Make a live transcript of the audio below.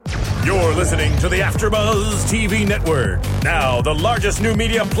You're listening to the AfterBuzz TV Network, now the largest new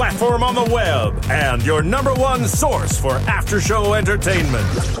media platform on the web, and your number one source for after-show entertainment.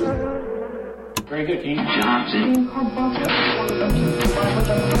 Very good, King Johnson.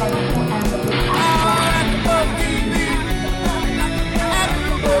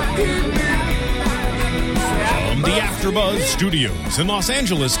 From the AfterBuzz Studios in Los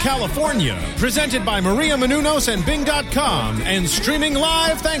Angeles, California, presented by Maria Menounos and Bing.com, and streaming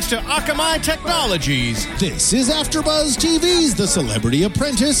live thanks to Akamai Technologies. This is AfterBuzz TV's The Celebrity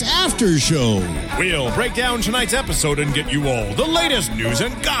Apprentice After Show. We'll break down tonight's episode and get you all the latest news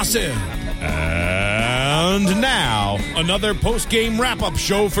and gossip. And now, another post-game wrap-up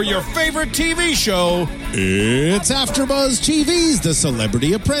show for your favorite TV show. It's AfterBuzz TV's The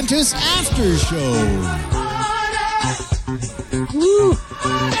Celebrity Apprentice After Show. Woo.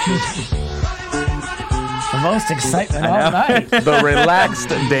 The most excitement all night. The relaxed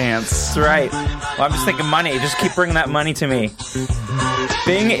dance. That's right. Well, I'm just thinking money. Just keep bringing that money to me.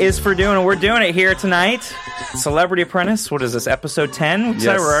 Bing is for doing it. We're doing it here tonight. Celebrity Apprentice. What is this, episode 10? Yes.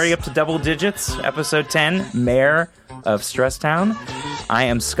 We're already up to double digits. Episode 10, Mayor of Stresstown. I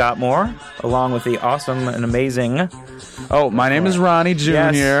am Scott Moore, along with the awesome and amazing... Oh, my name is Ronnie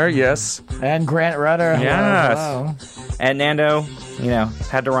Jr. Yes. And Grant Rudder. Yes. Hello. And Nando,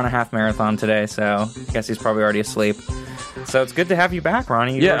 had to run a half marathon today, so I guess he's probably already asleep. So it's good to have you back,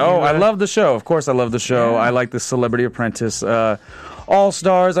 Ronnie. I love the show. Of course I love the show. Yeah. I like the Celebrity Apprentice.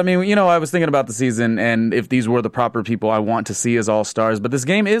 All-Stars. I mean, I was thinking about the season and if these were the proper people I want to see as All-Stars. But this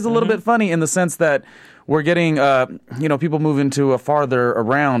game is a little bit funny in the sense that we're getting, people moving to a farther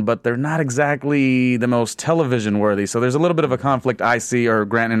around, but they're not exactly the most television worthy. So there's a little bit of a conflict I see, or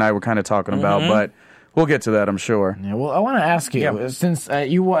Grant and I were kind of talking about, but we'll get to that, I'm sure. Yeah, well, I want to ask you, since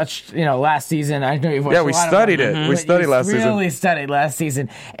you watched, last season, I know you've watched we studied it. We studied last season. Really studied last season.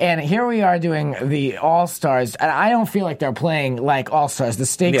 And here we are doing the All-Stars, and I don't feel like they're playing like All-Stars. The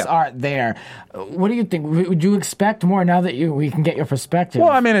stakes aren't there. What do you think? Would you expect more now that we can get your perspective?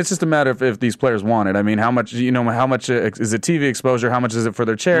 Well, I mean, it's just a matter of if these players want it. I mean, how much is it TV exposure? How much is it for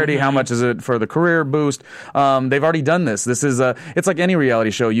their charity? How much is it for the career boost? They've already done this. This is it's like any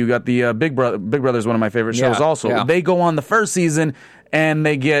reality show. You got the Big Brother is one of my favorite shows also. Yeah. They go on the first season and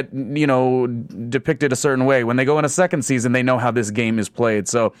they get, depicted a certain way. When they go in a second season, they know how this game is played.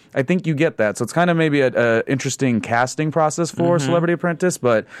 So I think you get that. So it's kind of maybe an interesting casting process for Celebrity Apprentice.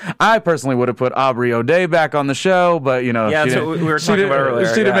 But I personally would have put Aubrey O'Day back on the show. But, that's what we were talking about earlier.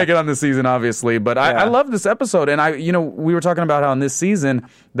 She didn't make it on this season, obviously. But I love this episode. And we were talking about how in this season,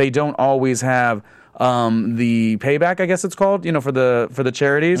 they don't always have the payback, I guess it's called, for the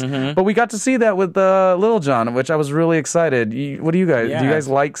charities. But we got to see that with Lil Jon, which I was really excited. What do you guys? Do you guys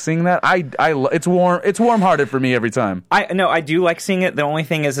like seeing that? It's warm-hearted for me every time. I do like seeing it. The only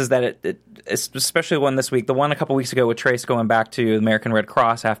thing is that it especially one this week, the one a couple weeks ago with Trace going back to the American Red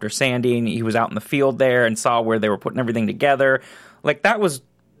Cross after Sandy, and he was out in the field there and saw where they were putting everything together. Like that was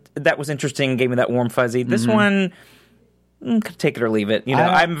interesting. Gave me that warm fuzzy. This one. Could take it or leave it.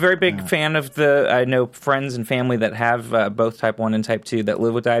 I'm a very big fan of I know friends and family that have both type 1 and type 2 that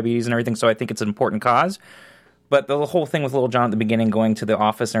live with diabetes and everything, so I think it's an important cause. But the whole thing with Lil Jon at the beginning, going to the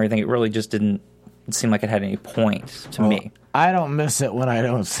office and everything, it really just didn't seem like it had any point to me. I don't miss it when I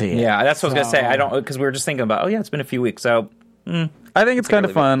don't see it. Yeah, that's what I was going to say. I don't, because we were just thinking about, it's been a few weeks, so... I think it's kind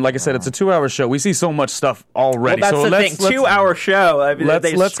of fun. Like I said, it's a 2-hour show. We see so much stuff already. Well, that's the thing. 2-hour show. I mean,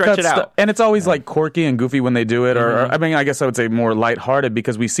 let's stretch it out. And it's always like quirky and goofy when they do it. Or I mean, I guess I would say more lighthearted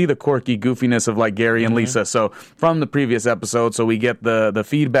because we see the quirky goofiness of like Gary and Lisa. So from the previous episode, so we get the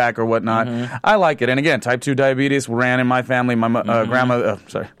feedback or whatnot. I like it. And again, type 2 diabetes ran in my family. My grandma,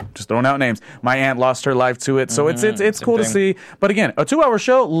 just throwing out names. My aunt lost her life to it. So it's cool to see. But again, a 2-hour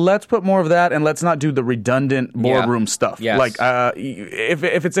show, let's put more of that and let's not do the redundant boardroom stuff. Yes. Like,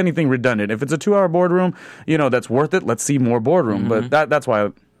 if it's anything redundant, if it's a 2-hour boardroom, that's worth it. Let's see more boardroom. But that's why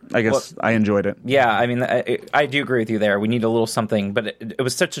I guess I enjoyed it. Yeah, I mean, I do agree with you there. We need a little something, but it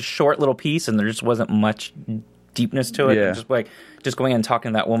was such a short little piece, and there just wasn't much deepness to it. Yeah. Just going in and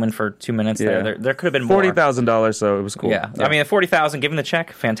talking to that woman for 2 minutes there could have been more. $40,000, so it was cool. Yeah. I mean, $40,000, given the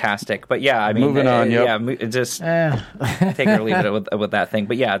check, fantastic. But yeah, I mean, moving on. Just take it or leave it with that thing.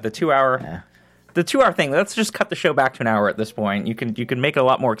 But yeah, the 2-hour. Yeah. The 2-hour thing, let's just cut the show back to an hour at this point. You can make it a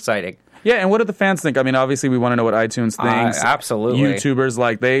lot more exciting. Yeah, and what do the fans think? I mean, obviously we want to know what iTunes thinks. Absolutely.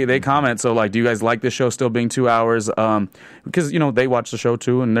 YouTubers, they comment. So, do you guys like this show still being 2 hours? Because, they watch the show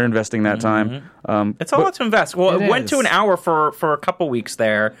too, and they're investing that time. It's a lot to invest. Well, it went to an hour for a couple weeks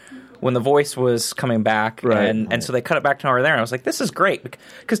there. when the voice was coming back, and so they cut it back to an hour there, and I was like, this is great.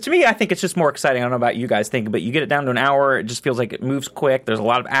 Because to me, I think it's just more exciting. I don't know about you guys think, but you get it down to an hour, it just feels like it moves quick, there's a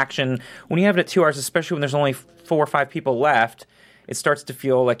lot of action. When you have it at 2 hours, especially when there's only 4 or 5 people left, it starts to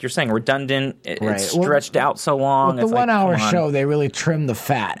feel, like you're saying, redundant. It's stretched out so long. With the 1 hour show, they really trim the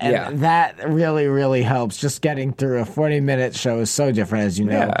fat. And that really, really helps. Just getting through a 40-minute show is so different, as you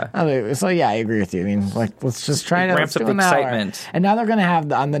know. Yeah. So, I agree with you. I mean, like, let's just try to ramps up the excitement. And now they're going to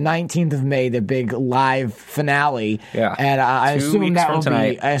have, on the 19th of May, the big live finale. Yeah. And I assume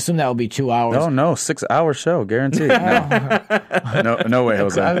that will be 2 hours. Oh, no. 6-hour show, guaranteed. No way,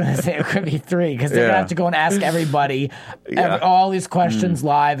 Jose. I was going to say it could be 3, because they're going to have to go and ask everybody all these questions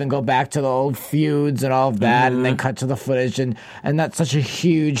live and go back to the old feuds and all of that, and then cut to the footage, and that's such a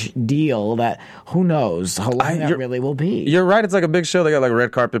huge deal that who knows how long that really will be. You're right. It's like a big show. They got like a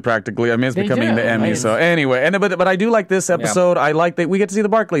red carpet practically. I mean, it's becoming the Emmy. So anyway, but I do like this episode. I like that we get to see the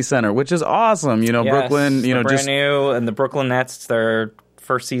Barclays Center, which is awesome. You know, Brooklyn. You know, brand new, and the Brooklyn Nets. Their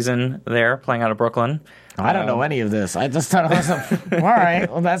first season there, playing out of Brooklyn. I don't know any of this. I just thought it was all right.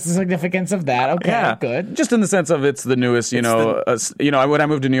 Well, that's the significance of that. Okay, good. Just in the sense of it's the newest. When I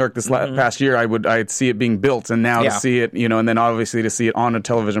moved to New York this past year, I'd see it being built, and now to see it, and then obviously to see it on a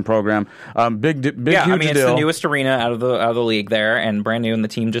television program, big, huge deal. I mean, it's the newest arena out of the league there, and brand new, and the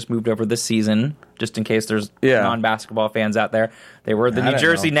team just moved over this season. Just in case there's non-basketball fans out there, they were the New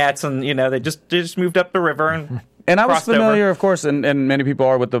Jersey Nets, and they just moved up the river and. And I was familiar, of course, and many people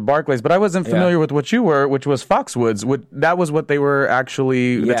are with the Barclays, but I wasn't familiar with what you were, which was Foxwoods. That was what they were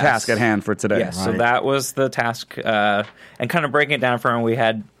actually, the task at hand for today. Yes, so that was the task. And kind of breaking it down for them, we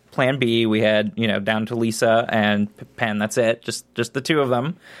had Plan B, we had, down to Lisa and Penn, that's it, just the two of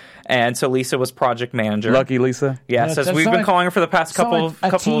them. And so Lisa was project manager. Lucky Lisa. Yes, as we've been calling her for the past couple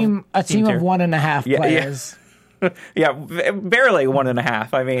of team of 1.5 players. Yeah, barely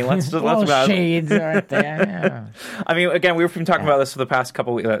 1.5. I mean, let's about shades right there. Yeah. I mean, again, we've been talking about this for the past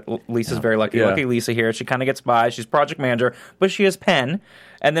couple of weeks. Lisa's very lucky. Yeah. Lucky Lisa here. She kind of gets by. She's project manager, but she has Penn.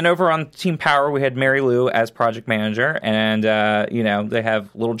 And then over on Team Power, we had Mary Lou as project manager, and they have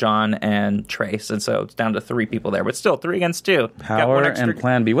Little John and Trace, and so it's down to 3 people there, but still 3 against 2. Power and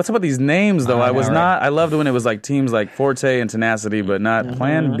Plan B. What's up with these names though? I loved when it was like teams like Forte and Tenacity, but not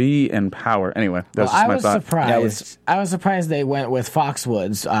Plan B and Power. Anyway, that's just my thought. Surprised. I was surprised they went with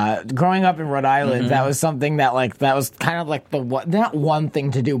Foxwoods. Growing up in Rhode Island, that was something that was kind of like not one thing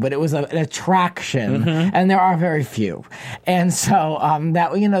to do, but it was an attraction, and there are very few, and so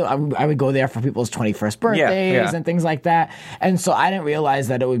that. I would go there for people's 21st birthdays and things like that. And so I didn't realize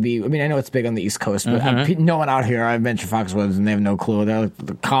that it would be, I mean, I know it's big on the East Coast, but no one out here, I mentioned Foxwoods, and they have no clue. They're like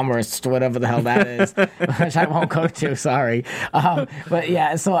the Commerce, whatever the hell that is, which I won't go to, sorry. But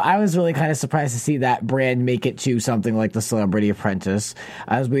yeah, so I was really kind of surprised to see that brand make it to something like the Celebrity Apprentice.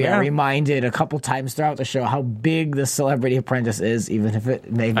 As we are reminded a couple times throughout the show how big the Celebrity Apprentice is, even if it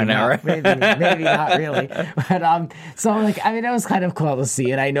maybe not really. But it was kind of cool to see.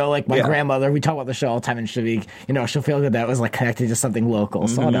 And I know, like, my grandmother, we talk about the show all the time, and she'll feel good that it was, like, connected to something local.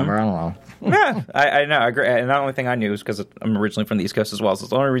 So whatever, I don't know. Yeah, I know, I agree. And the only thing I knew is because I'm originally from the East Coast as well, so it's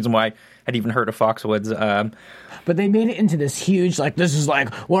the only reason why I had even heard of Foxwoods. But they made it into this huge, this is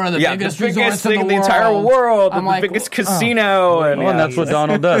like one of the biggest resorts in the entire world, the biggest casino. And that's what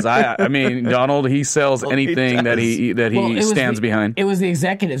Donald does. I mean, Donald, he sells anything that he stands behind. It was the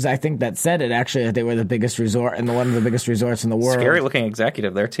executives, I think, that said it, actually, that they were the biggest resort and one of the biggest resorts in the world. Scary looking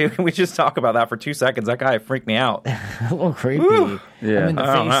executive there, too. Can we just talk about that for 2 seconds? That guy freaked me out. A little creepy. Woo. Yeah. I mean, the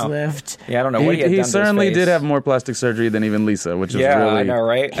facelift. Yeah, I don't know what he had done to his certainly face. did have more plastic surgery than even Lisa, which is really... I know,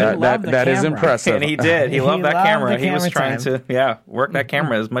 right? That is impressive. And he did. He loved that camera. He was trying to work that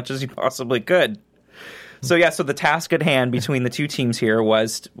camera as much as he possibly could. So the task at hand between the two teams here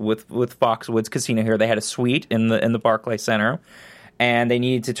was with Foxwoods Casino here. They had a suite in the Barclays Center, and they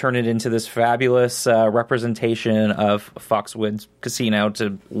needed to turn it into this fabulous representation of Foxwoods Casino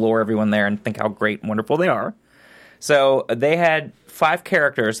to lure everyone there and think how great and wonderful they are. So they had 5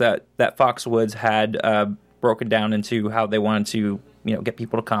 characters that Foxwoods had broken down into how they wanted to get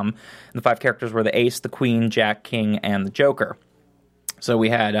people to come. And the 5 characters were the Ace, the Queen, Jack, King, and the Joker. So we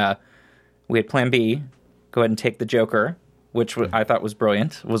had Plan B. Go ahead and take the Joker, which I thought was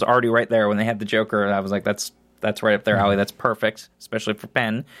brilliant. It was already right there when they had the Joker. And I was like, that's right up their alley. That's perfect, especially for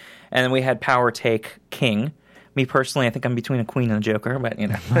Penn. And then we had Power take King. Me personally, I think I'm between a Queen and a Joker, but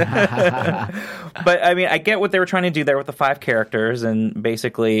But I mean, I get what they were trying to do there with the 5 characters, and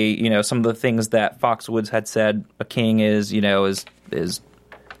basically, some of the things that Foxwoods had said a king is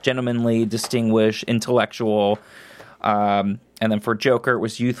gentlemanly, distinguished, intellectual. And then for Joker, it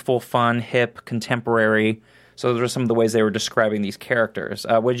was youthful, fun, hip, contemporary. So those are some of the ways they were describing these characters.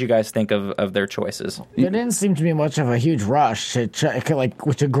 What did you guys think of their choices? There didn't seem to be much of a huge rush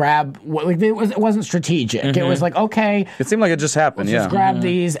to grab. It wasn't strategic. It was like, okay, It seemed like it just happened. let's Yeah. just grab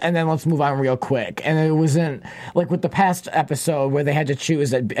these and then let's move on real quick. And it wasn't like with the past episode where they had to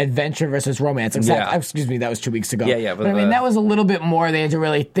choose adventure versus romance. Excuse me, that was 2 weeks ago. Yeah. But I mean, that was a little bit more. They had to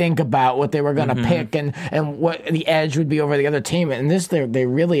really think about what they were going to pick and what the edge would be over the other team. And this, they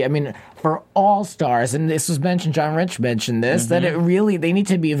really, I mean, for all stars, and this was mentioned, John Rich mentioned this, that it really, they need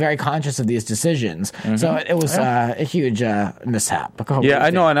to be very conscious of these decisions. So it was a huge mishap. Yeah,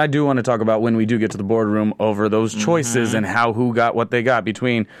 I know, and I do want to talk about when we do get to the boardroom over those choices and who got what they got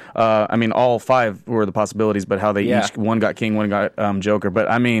between, all 5 were the possibilities, but how they each, one got King, one got Joker. But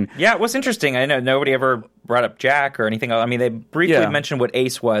I mean... Yeah, it was interesting. I know nobody ever brought up Jack or anything else. I mean, they briefly mentioned what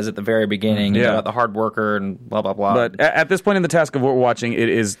Ace was at the very beginning, about the hard worker and blah, blah, blah. But at this point in the task of what we're watching, it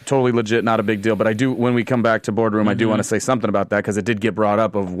is totally legit, not a big deal. But I do, when we come back to boardroom, I do want to say something about that because it did get brought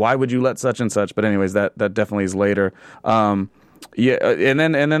up of why would you let such and such. But anyways, that definitely is later. And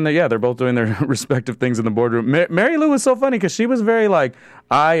then they're both doing their respective things in the boardroom. Mary Lou was so funny because she was very like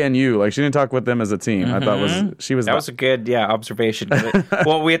I and you, like she didn't talk with them as a team. I thought that was a good observation.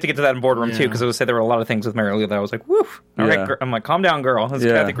 Well, we have to get to that in boardroom too because I would say there were a lot of things with Mary Lou that I was like, woof. All right, I'm like, calm down, girl. As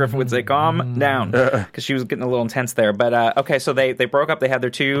Kathy Griffin would say, calm down, because she was getting a little intense there. But okay, so they broke up. They had their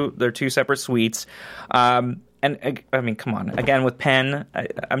two separate suites. And I mean, come on. Again, with Penn,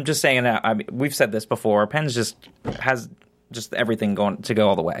 I'm just saying that. We've said this before. Penn has just everything going to go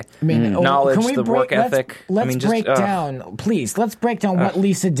all the way. I mean, knowledge, work ethic. Let's break down, please. Let's break down what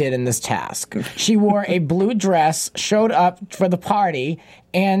Lisa did in this task. She wore a blue dress, showed up for the party,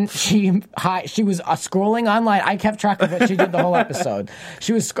 and she was scrolling online. I kept track of what she did the whole episode.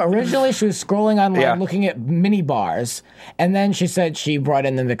 She was scrolling online, looking at mini bars, and then she said she brought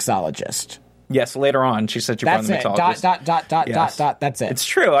in the mixologist. Yes, later on, she said she brought in the mixologist. That's it. It's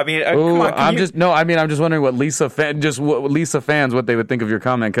true. I mean, come on. I'm just wondering what Lisa fans what they would think of your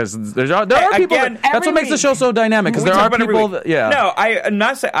comment because there are people. That's what makes the show so dynamic because there are people. No, I'm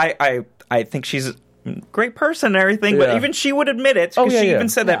not saying I think she's a great person and everything, but even she would admit it because she even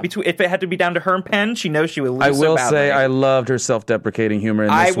said that if it had to be down to her and Penn, she knows she would lose. I will say I loved her self-deprecating humor in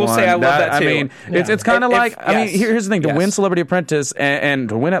this one. I will say I love that too. I mean, it's kind of like I mean, here's the thing: to win Celebrity Apprentice and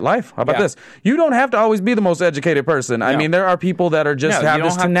to win at life. How about this? You don't have to always be the most educated person. No. I mean, there are people that are just have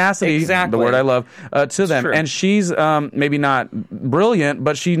this tenacity. The word I love to them, and she's maybe not brilliant,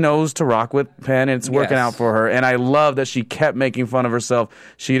 but she knows to rock with Penn, and it's working out for her. And I love that she kept making fun of herself.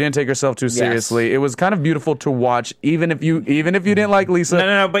 She didn't take herself too seriously. It was kind of beautiful to watch, even if you didn't like Lisa.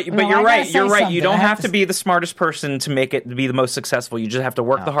 No, but you're right. You're right. You don't have to be the smartest person to make it to be the most successful. You just have to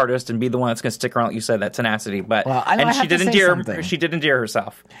work the hardest and be the one that's going to stick around. Like you said, that tenacity. But she did endear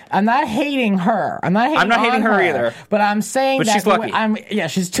herself. I'm not hating her. I'm not hating her either. But I'm saying that she's lucky.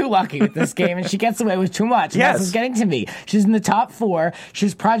 She's too lucky with this game, and she gets away with too much. And that's what's getting to me. She's in the top 4.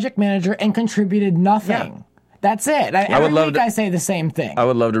 She's project manager and contributed nothing. Yeah. That's it. Every week I say the same thing. I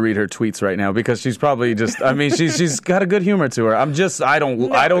would love to read her tweets right now because she's probably just. I mean, she's got a good humor to her. I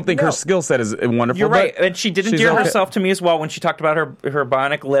don't think her skill set is wonderful. You're right, and she did endear herself to me as well when she talked about her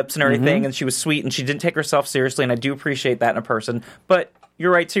bionic lips and everything, and she was sweet and she didn't take herself seriously, and I do appreciate that in a person, but.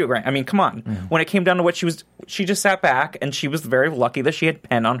 You're right too, Grant. I mean, come on. When it came down to what she just sat back, and she was very lucky that she had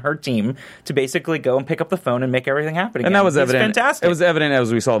Penn on her team to basically go and pick up the phone and make everything happen again. And that was evident. Fantastic. It was evident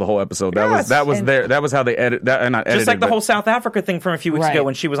as we saw the whole episode. That was how they edit that. Not edited, just like the whole South Africa thing from a few weeks ago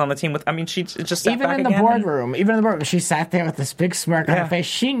when she was on the team with. I mean, she just sat back even in the boardroom, she sat there with this big smirk on her face.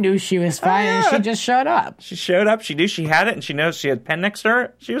 She knew she was fine, and she just showed up. She showed up. She knew she had it, and she knows she had Penn next to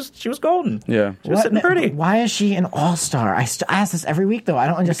her. She was golden. Yeah, she was sitting pretty. Why is she an all-star? I ask this every week though. I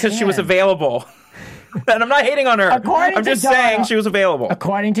don't understand. Because she was available. And I'm not hating on her. I'm just saying she was available.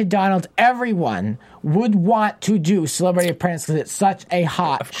 According to Donald, everyone would want to do Celebrity Apprentice because it's such a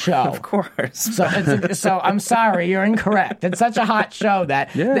hot show. Of course. So I'm sorry, you're incorrect. It's such a hot show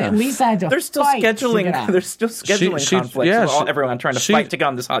that Lisa had to There's still scheduling conflicts with everyone trying to fight to get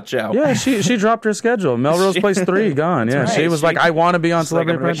on this hot show. Yeah, she dropped her schedule. Melrose Place 3 gone. Yeah, she was like, I want to be on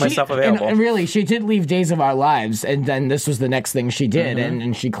Celebrity Apprentice. Myself available. And really, she did leave Days of Our Lives, and then this was the next thing she did,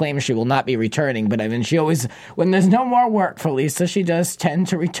 and she claims she will not be returning. But I mean, she always, when there's no more work for Lisa, she does tend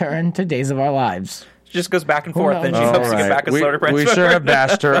to return to Days of Our Lives. She just goes back and forth, and she hopes to get back on Celebrity Apprentice. We sure have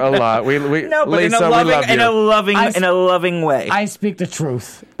bashed her a lot. No, but Lisa, in a loving way. I speak the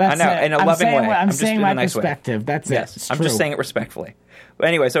truth. That's I know, it. in a loving way. I'm saying my nice perspective. That's it. I'm just saying it respectfully. But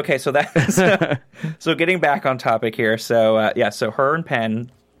anyways, okay, so that's so getting back on topic here. So so her and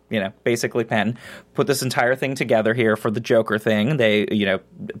Penn, basically Penn put this entire thing together here for the Joker thing. They,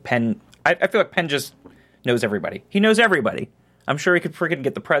 Penn. I feel like Penn just knows everybody. He knows everybody. I'm sure he could freaking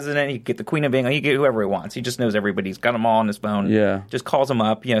get the president, he could get the Queen of England, he could get whoever he wants. He just knows everybody. He's got them all on his phone. Yeah. Just calls them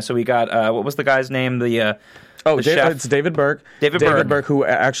up. So we got, what was the guy's name? The chef? It's David Burke. David Burke, who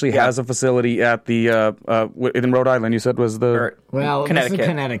actually has a facility at the in Rhode Island. You said was the Connecticut. This is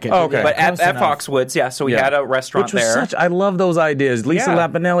Connecticut. Oh, okay. But at Foxwoods, so we had a restaurant which was there. I love those ideas. Lisa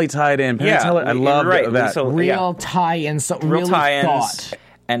Lampanelli tied in. Penn Teller, I love that. Real tie-ins, Real really tie-ins thought.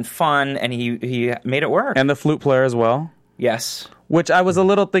 and fun, and he made it work. And the flute player as well. Yes. Which I was a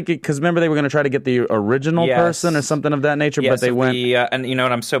little thinking, because remember they were going to try to get the original person or something of that nature, but they went... and you know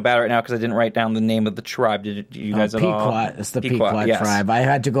what, I'm so bad right now because I didn't write down the name of the tribe. Did you guys at all? Pequot. It's the Pequot tribe. I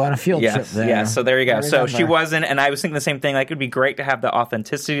had to go on a field trip there. Yes, so there you go. So she wasn't, and I was thinking the same thing. Like, it would be great to have the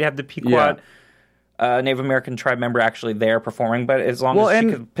authenticity to have the Pequot Native American tribe member actually there performing, but as long as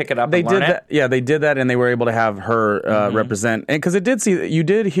she could pick it up and learn it. Yeah, they did that, and they were able to have her represent. And because you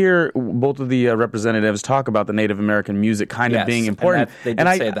did hear both of the representatives talk about the Native American music kind of being important. They did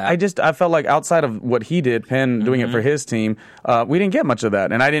say that. I felt like outside of what he did, Penn doing it for his team, we didn't get much of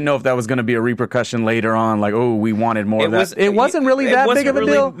that. And I didn't know if that was going to be a repercussion later on, like, oh, we wanted more of that. It wasn't really that big of a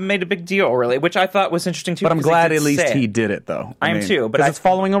deal. Made a big deal, really, which I thought was interesting too. But I'm glad at least he did it, though. I am too. But it's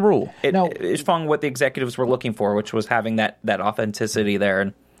following a rule. It's following what the executives were looking for, which was having that authenticity there.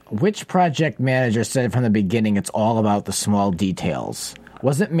 And which project manager said from the beginning it's all about the small details?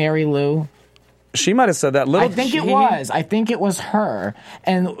 Was it Mary Lou? She might have said that. I think it was. I think it was her.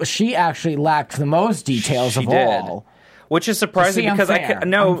 And she actually lacked the most details of all. Which is surprising because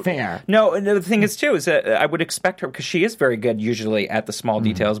unfair. No, the thing is too is that I would expect her, because she is very good usually at the small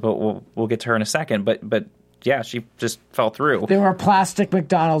details, but we'll get to her in a second. But yeah, she just fell through. There were plastic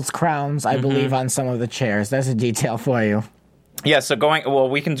McDonald's crowns, I believe, on some of the chairs. That's a detail for you. Yeah, so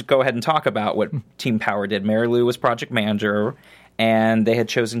we can go ahead and talk about what Team Power did. Mary Lou was project manager, and they had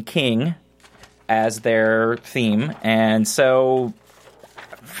chosen King as their theme. And so,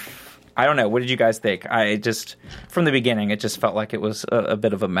 I don't know. What did you guys think? From the beginning, it just felt like it was a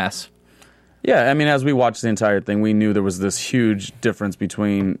bit of a mess. Yeah, I mean, as we watched the entire thing, we knew there was this huge difference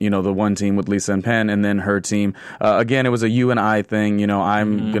between, the one team with Lisa and Penn and then her team. Again, it was a you and I thing.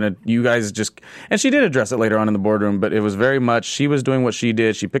 You guys just, and she did address it later on in the boardroom, but it was very much, she was doing what she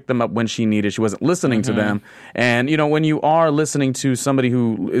did. She picked them up when she needed. She wasn't listening to them. And, when you are listening to somebody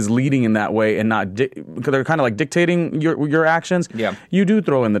who is leading in that way and not, because they're kind of like dictating your actions, you do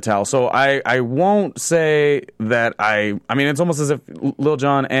throw in the towel. So I won't say that I mean, it's almost as if Lil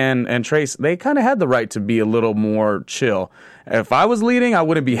Jon and Trace, they kind of had the right to be a little more chill. If I was leading, I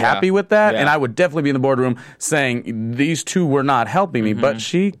wouldn't be happy with that, and I would definitely be in the boardroom saying these two were not helping me. But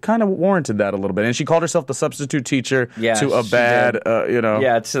she kind of warranted that a little bit, and she called herself the substitute teacher to a bad,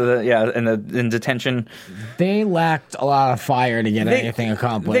 in detention. They lacked a lot of fire to get anything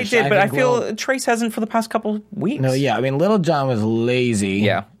accomplished. They did, but I feel Trace hasn't for the past couple weeks. No, I mean, Lil Jon was lazy.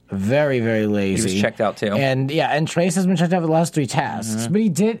 Yeah. Very, very lazy. He was checked out too. And Trace has been checked out for the last 3 tasks. But he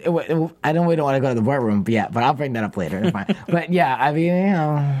did, we don't want to go to the boardroom yet, but I'll bring that up later. But I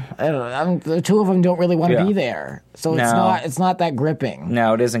mean, the two of them don't really want to be there. So it's not that gripping.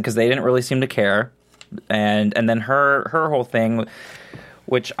 No, it isn't, because they didn't really seem to care. And then her whole thing,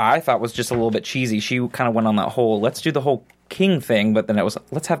 which I thought was just a little bit cheesy, she kind of went on that whole, let's do the whole King thing, but then it was,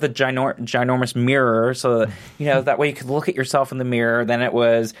 let's have the ginormous mirror, so that, that way you could look at yourself in the mirror. Then it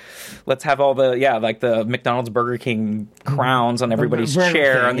was, let's have all the like the McDonald's, Burger King crowns on everybody's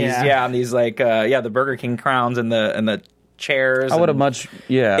chair, on these on these the Burger King crowns and the chairs. I would have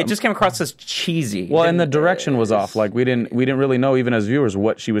it just came across as cheesy. Well, and the direction was off. Like we didn't really know, even as viewers,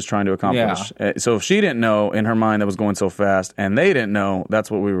 what she was trying to accomplish. So if she didn't know in her mind that was going so fast, and they didn't know, that's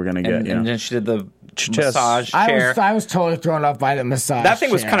what we were going to get. And then she did the massage chair. I was totally thrown off by the massage. That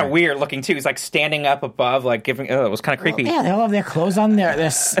thing was kind of weird looking too. He's like standing up above, like giving. Oh, it was kind of creepy. Well, they all have their clothes on. They're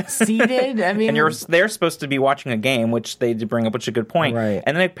seated. I mean, and they're supposed to be watching a game, which they did bring up, which is a good point. Right.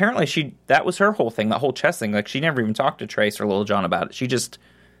 And then apparently that was her whole thing, that whole chess thing. Like she never even talked to Trace or Lil Jon about it. She just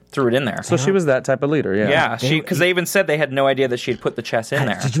threw it in there. So she was that type of leader, yeah. Because they even said they had no idea that she had put the chess in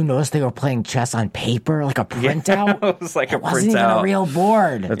there. Did you notice they were playing chess on paper, like a printout? Yeah, it was like it wasn't even a real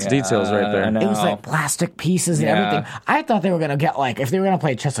board. That's details right there. It was like plastic pieces and everything. I thought they were going to get if they were going to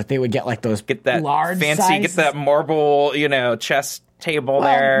play chess, they would get those large fancy, size. Get that marble, chess table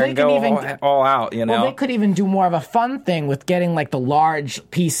there and go all out, Well, they could even do more of a fun thing with getting the large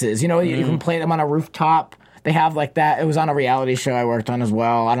pieces. You can play them on a rooftop. They have that. It was on a reality show I worked on as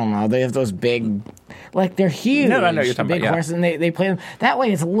well. I don't know. They have those big like they're huge. No, I know you're talking big about, horses, and they play them. That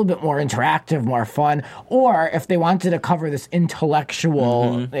way it's a little bit more interactive, more fun. Or if they wanted to cover this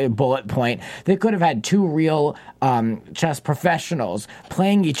intellectual bullet point, they could have had two real chess professionals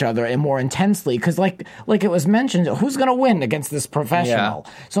playing each other and more intensely. Because like it was mentioned, who's going to win against this professional?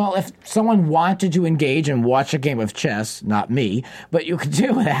 Yeah. So if someone wanted to engage and watch a game of chess, not me, but you could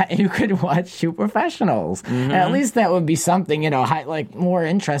do that. You could watch two professionals. And at least that would be something, like more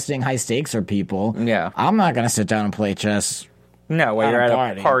interesting, high stakes for people. Yeah. I'm not going to sit down and play chess. No, while At you're a at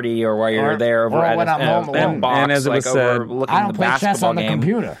party. a party or while you're there over or at when I'm home alone. box, And as it was said, looking I at don't the play chess basketball on the game.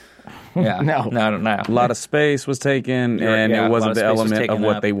 computer. Yeah. No. No. A lot of space was taken, and yeah, it a lot wasn't of the space was element of taken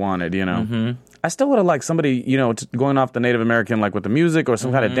what up. they wanted, I still would have liked somebody, going off the Native American, like with the music or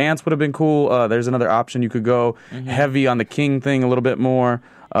some kind of dance would have been cool. There's another option you could go heavy on the king thing a little bit more.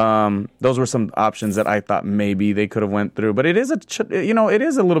 Those were some options that I thought maybe they could have went through, but it is it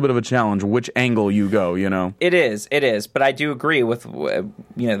is a little bit of a challenge which angle you go. It is. But I do agree with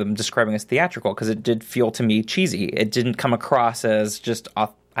them describing as theatrical because it did feel to me cheesy. It didn't come across as just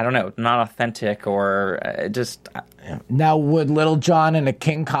I don't know, not authentic or just. Now, would Little John in a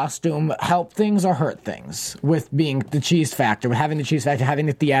king costume help things or hurt things with being the cheese factor, with having the cheese factor, having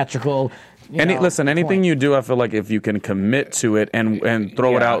the theatrical? Anything point. you do, I feel like if you can commit to it and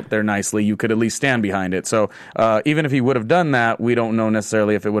throw it out there nicely, you could at least stand behind it. So even if he would have done that, we don't know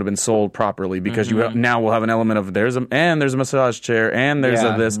necessarily if it would have been sold properly because now we'll have an element of there's a massage chair and there's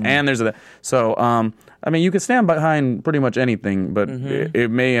a this and there's a that. So you could stand behind pretty much anything, but it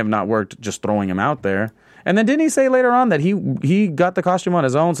may have not worked just throwing him out there. And then didn't he say later on that he got the costume on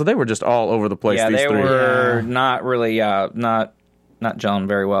his own? So they were just all over the place. Yeah, these they three. were not really not gelling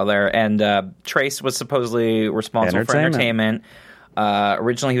very well there. And Trace was supposedly responsible for entertainment.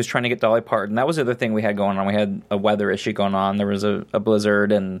 Originally, he was trying to get Dolly Parton. That was the other thing we had going on. We had a weather issue going on. There was a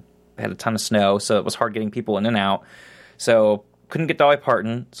blizzard and had a ton of snow, so it was hard getting people in and out. So couldn't get Dolly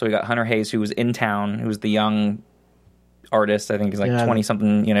Parton. So we got Hunter Hayes, who was in town, who was the young artist. I think he's like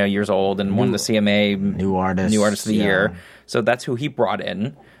 20-something years old and won the CMA New Artist of the Year. So that's who he brought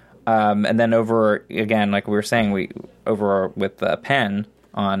in. And then over, again, like we were saying, over with Penn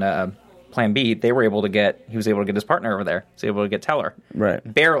on Plan B, he was able to get his partner over there. He was able to get Teller. Right.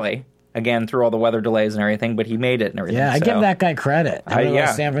 Barely. Again, through all the weather delays and everything, but he made it and everything. Yeah, I give that guy credit.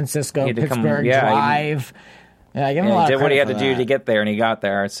 Yeah. San Francisco, He had to come- Pittsburgh yeah, drive. I give him a he lot of did credit what he had for to do that. to get there, and he got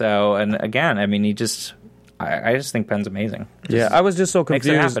there. So, and again, I just think Penn's amazing. I was just so makes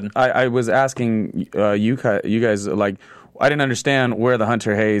it confused. happen. I was asking you guys, like, I didn't understand where the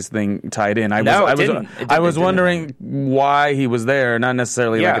Hunter Hayes thing tied in. I was wondering why he was there, not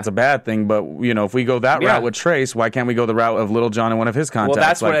necessarily like it's a bad thing, but if we go that route with Trace, why can't we go the route of Little John and one of his contacts? Well,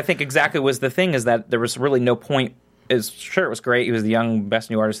 that's what I think exactly was the thing, is that there was really no point. Sure, it was great. He was the young best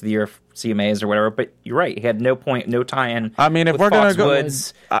new artist of the year, CMAs or whatever. But you're right. He had no point, no tie-in. I mean, if we're going to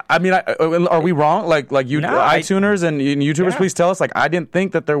go, are we wrong? Like iTuners and YouTubers, please tell us. Like, I didn't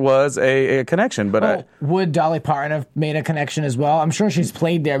think that there was a connection, but would Dolly Parton have made a connection as well? I'm sure she's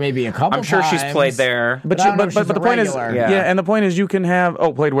played there maybe a couple. I'm sure times, she's played there, but the point is, and the point is, you can have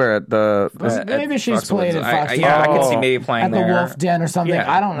played where at the maybe she's played at Fox. I could see maybe playing at there the Wolf Den or something.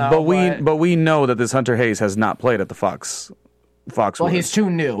 I don't know. But we know that this Hunter Hayes has not played at the Foxwoods. Well, he's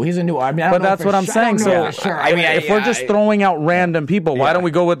too new. He's a new. I mean, but that's what I'm saying. So, if we're just throwing out random people, why don't we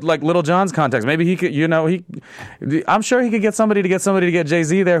go with like Little John's contacts? Maybe he could, I'm sure he could get somebody to get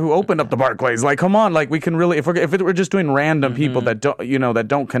Jay-Z there who opened up the Barclays. Like, come on, like we can really, if we're just doing random people that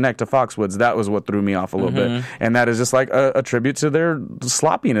don't connect to Foxwoods, that was what threw me off a little bit, and that is just like a tribute to their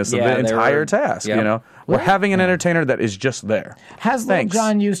sloppiness of the entire task. We're having an entertainer that is just there. Has Little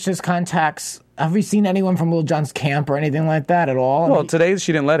John used his contacts? Have we seen anyone from Little John's camp or anything like that at all? Well, today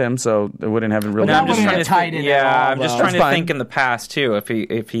she didn't let him, so it wouldn't have really. I'm just trying to think. I'm just trying to think in the past too.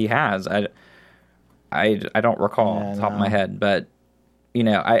 If he has, I don't recall off the top of my head, but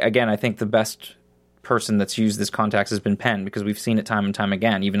I think the best person that's used this contacts has been Penn, because we've seen it time and time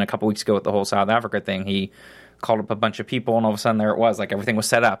again. Even a couple weeks ago with the whole South Africa thing, he called up a bunch of people, and all of a sudden there it was. Like, everything was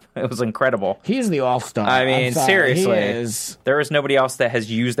set up. It was incredible. He's the all-star. I mean, seriously. He is. There is nobody else that has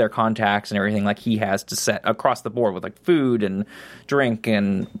used their contacts and everything like he has to set across the board with like food and drink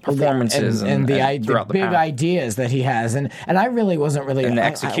and performances and the big path. ideas that he has. And I really wasn't really and the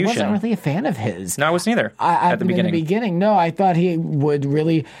execution. I wasn't really a fan of his. No, I wasn't either. At the beginning. In the beginning, no, I thought he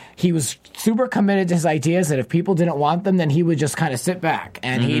was super committed to his ideas, that if people didn't want them, then he would just kind of sit back,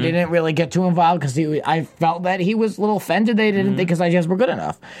 and he didn't really get too involved, because I felt that that he was a little offended they didn't think his ideas were good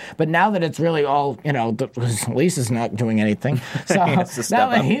enough. But now that it's really all, Lisa's not doing anything. So now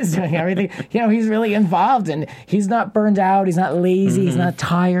that he's doing everything, he's really involved, and he's not burned out, he's not lazy, he's not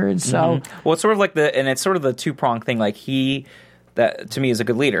tired. So well, it's sort of like it's sort of the two-pronged thing. Like that to me is a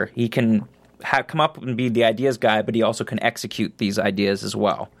good leader. He can come up and be the ideas guy, but he also can execute these ideas as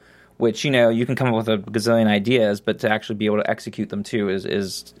well. Which, you can come up with a gazillion ideas, but to actually be able to execute them too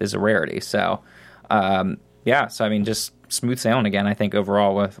is a rarity. So, so I mean, just smooth sailing again, I think,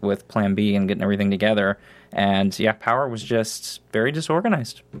 overall with Plan B and getting everything together. And Power was just very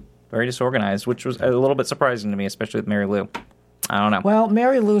disorganized, which was a little bit surprising to me, especially with Mary Lou. I don't know. Well,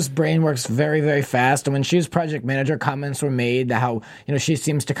 Mary Lou's brain works very, very fast. And when she was project manager, comments were made how, she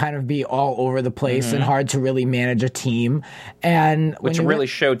seems to kind of be all over the place and hard to really manage a team. And which really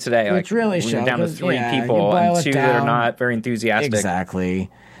showed today. Which really showed. Down to 3 people and 2 that are not very enthusiastic. Exactly.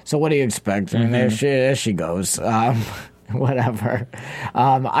 So what do you expect? I mean, there she goes. Whatever.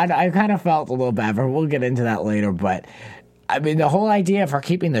 I kind of felt a little bad, but we'll get into that later. But I mean, the whole idea of her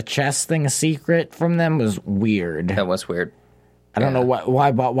keeping the chess thing a secret from them was weird. That was weird. I don't know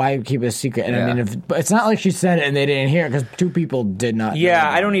why keep it a secret. And I mean, but it's not like she said it and they didn't hear it because 2 people did not. Yeah,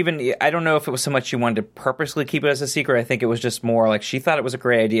 I don't know if it was so much she wanted to purposely keep it as a secret. I think it was just more like she thought it was a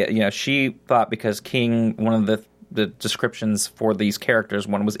great idea. She thought because King, one of the descriptions for these characters,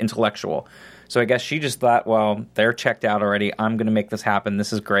 one was intellectual. So I guess she just thought, well, they're checked out already. I'm going to make this happen.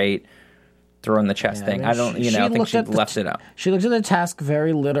 This is great. Throw in the chess thing. I don't, I think she left it out. She looked at the task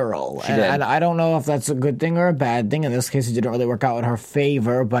very literal. And I don't know if that's a good thing or a bad thing. In this case, it didn't really work out in her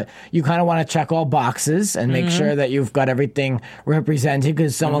favor, but you kind of want to check all boxes and make sure that you've got everything represented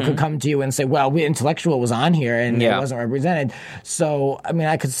because someone could come to you and say, well, intellectual was on here and it wasn't represented. So, I mean,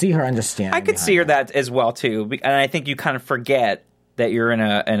 I could see her understanding. I could see her that as well, too. And I think you kind of forget that you're in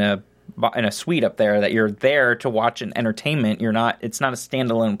a suite up there, that you're there to watch an entertainment. It's not a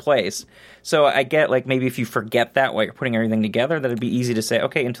standalone place. So I get, like, maybe if you forget that while you're putting everything together, that it'd be easy to say,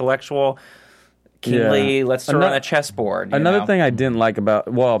 okay, intellectual, kingly, let's throw on a chessboard. Another thing I didn't like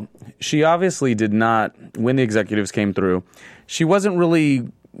she obviously did not, when the executives came through, she wasn't really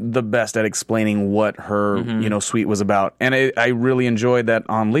the best at explaining what her suite was about, and I really enjoyed that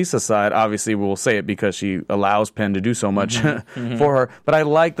on Lisa's side. Obviously, we will say it because she allows Penn to do so much for her. But I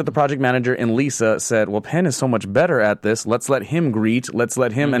like that the project manager in Lisa said, "Well, Penn is so much better at this. Let's let him greet. Let's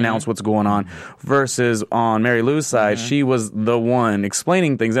let him announce what's going on." Versus on Mary Lou's side, she was the one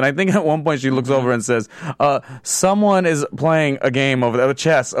explaining things, and I think at one point she looks over and says, "Someone is playing a game over there,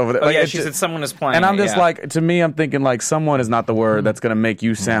 chess over there." Oh, she said someone is playing, and I'm just like, to me, I'm thinking like someone is not the word that's going to make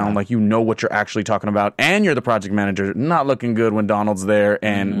you sound like you know what you're actually talking about, and you're the project manager. Not looking good when Donald's there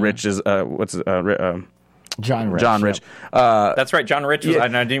and Rich is John Rich. John Rich. Yep. That's right. John Rich was. We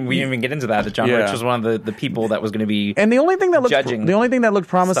didn't even get into that. John Rich was one of the people that was going to be. And the only thing that looked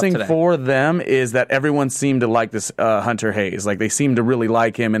promising for them is that everyone seemed to like this Hunter Hayes. Like they seemed to really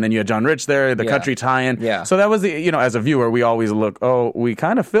like him. And then you had John Rich there, the country tie-in. Yeah. So that was as a viewer, we always look. Oh, we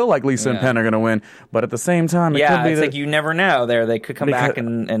kind of feel like Lisa and Penn are going to win, but at the same time, it could be it's like you never know. They could come back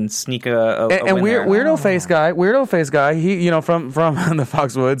and sneak a win there. Weirdo face guy. He from the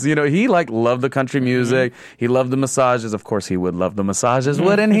Foxwoods. He loved the country music. He loved the massages. Of course, he would love the massages,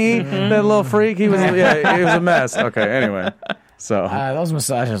 wouldn't he? That little freak. He was. He was a mess. Okay. Anyway, so those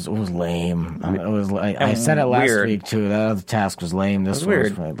massages was lame. It was like I said it last week too. That other task was lame. This one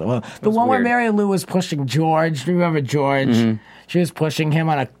was weird. The one where Mary Lou was pushing George. Do you remember George? She was pushing him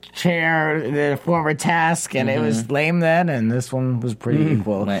on a chair, the former task, and it was lame then, and this one was pretty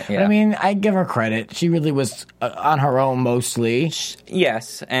equal. Yeah. But, I mean, I give her credit. She really was on her own mostly.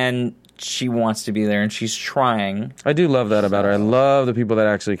 Yes, and she wants to be there, and she's trying. I do love that about her. I love the people that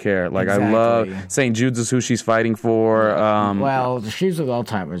actually care. Like, exactly. I love St. Jude's is who she's fighting for. Well, she's with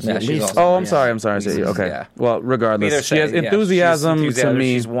Alzheimer's. Yeah, at least. I'm sorry. Okay. Yeah. Well, regardless, she has enthusiasm to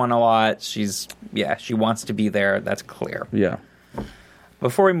me. She's won a lot. She wants to be there. That's clear. Yeah.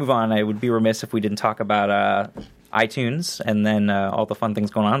 Before we move on, I would be remiss if we didn't talk about iTunes and then all the fun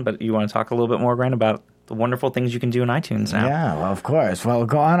things going on. But you want to talk a little bit more, Grant, about the wonderful things you can do in iTunes now. Yeah, well, of course. Well,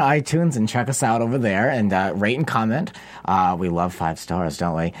 go on iTunes and check us out over there and rate and comment. We love 5 stars,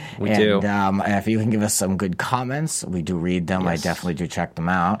 don't we? We do. And if you can give us some good comments, we do read them. Yes. I definitely do check them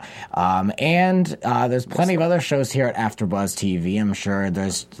out. And there's plenty of other shows here at AfterBuzz TV. I'm sure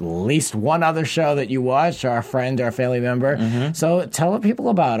there's at least one other show that you watch, our friend or family member. So tell people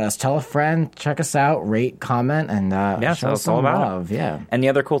about us. Tell a friend. Check us out. Rate, comment, and show us some love. Yeah. And the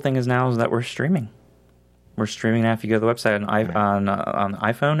other cool thing is now is that we're streaming. We're streaming now if you go to the website on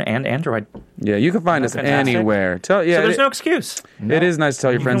iPhone and Android. Yeah, you can find us fantastic? anywhere. So there's no excuse. It is nice to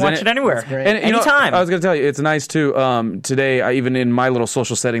tell your friends. You can watch it anywhere. And Anytime. I was going to tell you, it's nice too. Today, even in my little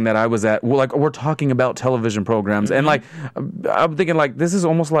social setting that I was at, we're talking about television programs, and I'm thinking this is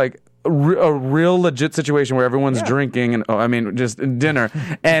almost like a real legit situation where everyone's drinking and just dinner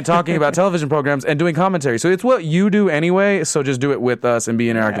and talking about television programs and doing commentary. So it's what you do anyway. So just do it with us and be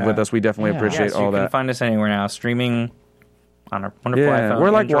interactive with us. We definitely appreciate all that. You can find us anywhere now, streaming on our wonderful iPhone.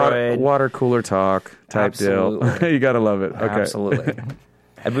 We're like Android. water cooler talk type deal. You gotta love it. Okay, absolutely.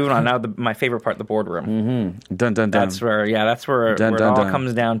 And moving on now, my favorite part, the boardroom. Mm-hmm. Dun dun dun. That's where it all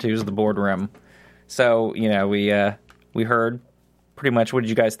comes down to is the boardroom. So we heard pretty much. What did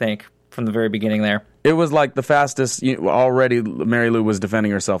you guys think from the very beginning there? It was like the fastest. Already, Mary Lou was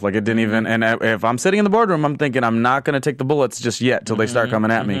defending herself. Like it didn't even. And if I'm sitting in the boardroom, I'm thinking I'm not going to take the bullets just yet till they start coming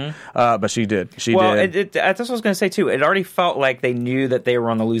at me. But she did. She did. That's what I was going to say too. It already felt like they knew that they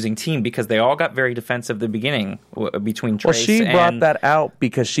were on the losing team because they all got very defensive at the beginning between Trace. Well, she brought that out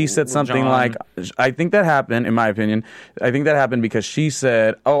because she said something like, "I think that happened." In my opinion, I think that happened because she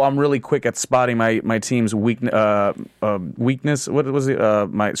said, "Oh, I'm really quick at spotting my team's weakness. What was it?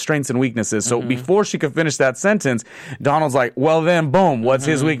 My strengths and weaknesses." So before she could finish that sentence, Donald's like, well then, boom, what's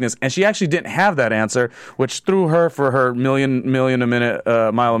his weakness? And she actually didn't have that answer, which threw her for her million a minute,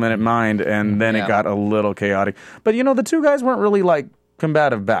 mile a minute mind, and then it got a little chaotic. But the two guys weren't really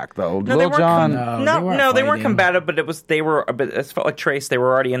combative back though. No, Lil Jon, they weren't combative, but it felt like Trace. They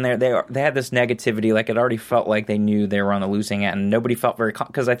were already in there. They had this negativity. Like it already felt like they knew they were on the losing end, and nobody felt very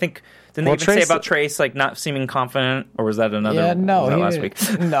because I think didn't they even say about Trace not seeming confident, or was that another? Yeah, no, was that last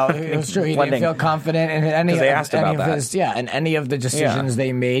week. No, it was true. He didn't feel confident in any of the decisions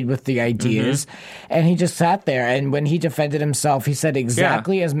they made with the ideas, and he just sat there. And when he defended himself, he said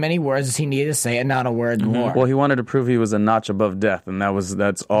exactly as many words as he needed to say, and not a word more. Well, he wanted to prove he was a notch above death, and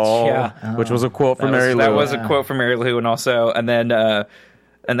that's all. Which was a quote from Mary Lou. That was a quote from Mary Lou, and then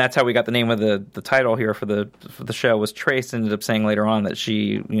and that's how we got the name of the title here for the show. Was Trace ended up saying later on that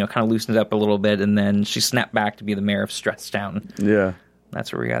she kind of loosened up a little bit, and then she snapped back to be the mayor of Stretchtown. Yeah.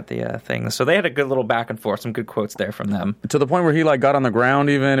 That's where we got the thing. So they had a good little back and forth, some good quotes there from them. To the point where he got on the ground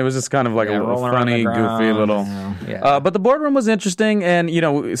even. It was just kind of like a funny, goofy little... Yeah. But the boardroom was interesting, and,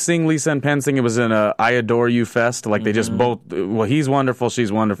 seeing Lisa and Penn sing, it was in a I Adore You fest. Like, they just both... Well, he's wonderful,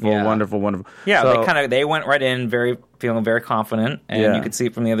 she's wonderful, wonderful. Yeah, so, they went right in feeling very confident, and you could see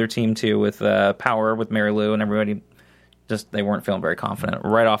it from the other team, too, with Power, with Mary Lou, and everybody... they weren't feeling very confident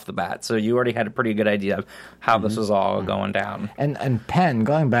right off the bat. So you already had a pretty good idea of how this was all going down. And Penn,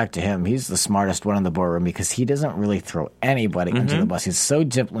 going back to him, he's the smartest one in the boardroom because he doesn't really throw anybody into the bus. He's so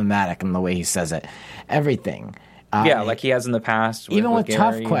diplomatic in the way he says it. Everything. Like he has in the past. Even with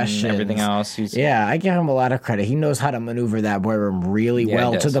tough Gary questions. And everything else. I give him a lot of credit. He knows how to maneuver that boardroom really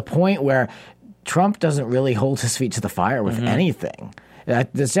well to the point where Trump doesn't really hold his feet to the fire with anything.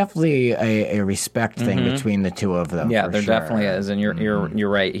 There's definitely a respect thing between the two of them. Yeah, there definitely is, and you're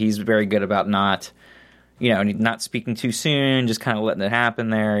right. He's very good about not speaking too soon, just kind of letting it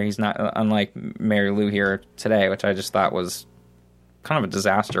happen there. He's not unlike Mary Lou here today, which I just thought was kind of a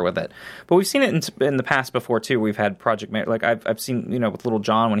disaster with it. But we've seen it in the past before too. We've had project I've seen with Little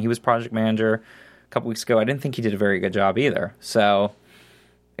John when he was project manager a couple weeks ago. I didn't think he did a very good job either. So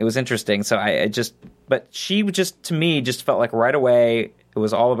it was interesting. So but she just, to me, just felt like right away it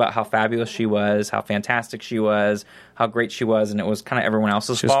was all about how fabulous she was, how fantastic she was, how great she was, and it was kind of everyone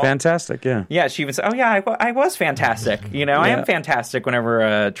else's fault. She was fantastic, yeah. Yeah, she even said, oh yeah, I was fantastic. I am fantastic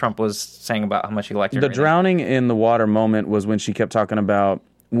whenever Trump was saying about how much he liked her. The drowning in the water moment was when she kept talking about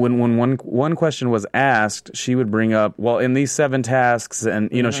when one question was asked, she would bring up, well, in these 7 tasks, and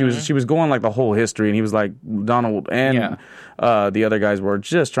she was going the whole history, and he was like, Donald and the other guys were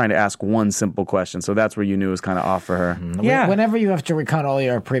just trying to ask one simple question, so that's where you knew it was kind of off for her. Yeah. Whenever you have to recount all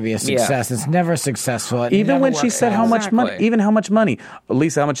your previous success, it's never successful. Even when she said how much money,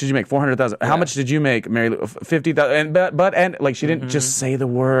 Lisa, how much did you make? 400,000. How much did you make, Mary Lou? 50,000. And she didn't just say the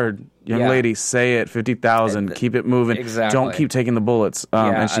word. Young lady, say it. 50,000. Keep it moving. Exactly. Don't keep taking the bullets.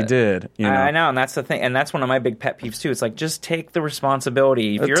 And she did. I know, and that's the thing. And that's one of my big pet peeves too. It's like, just take the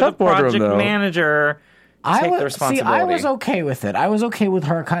responsibility. If you're the boardroom, project manager, take the responsibility. I was okay with it. I was okay with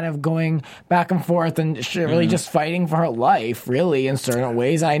her kind of going back and forth and really just fighting for her life, really, in certain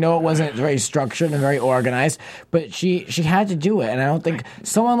ways. I know it wasn't very structured and very organized, but she had to do it. And I don't think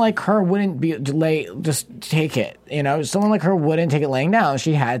someone like her wouldn't just take it. Someone like her wouldn't take it laying down.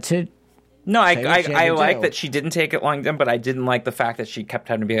 She had to No, I do. like that she didn't take it long, but I didn't like the fact that she kept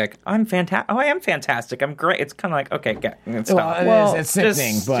having to be like, I'm fantastic. Oh, I am fantastic. I'm great. It's kind of like, okay, it's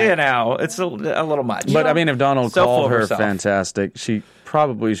sickening, but it's a little much. But I mean, if Donald So full called of her herself. fantastic, she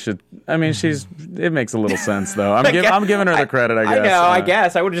probably should. I mean, it makes a little sense though. I'm giving her the credit. I guess. I know. I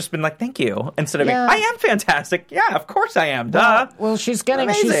guess I would have just been like, thank you, instead of being, I am fantastic. Yeah, of course I am. Duh. Well, she's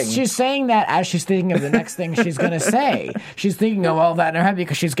saying that as she's thinking of the next thing she's going to say. She's thinking of all that in her head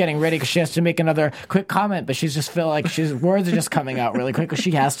because she's getting ready because she has to make another quick comment, but she's just feel like words are just coming out really quick because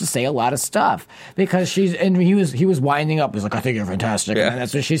she has to say a lot of stuff because he was winding up. He's like, I think you're fantastic, and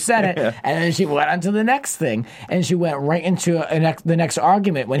that's when she said it, and then she went on to the next thing, and she went right into the next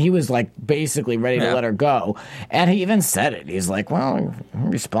argument when he was like basically ready to let her go, and he even said it. He's like, well, I'm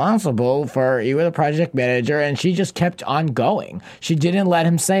responsible for you were the project manager, and she just kept on going. She didn't let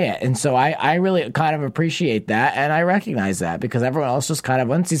him say it, and so I really kind of appreciate that, and I recognize that because everyone else just kind of,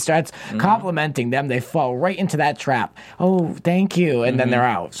 once he starts complimenting them, they fall right into that trap. Oh, thank you, and then they're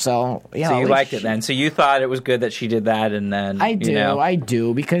out. So you liked it then. So you thought it was good that she did that, and then I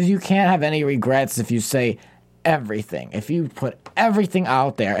do because you can't have any regrets if you say everything. If you put everything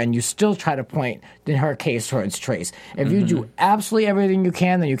out there and you still try to point, in her case, towards Trace. If you do absolutely everything you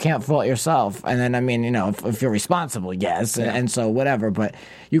can, then you can't fault yourself. And then, I mean, if you're responsible, yes, and so whatever. But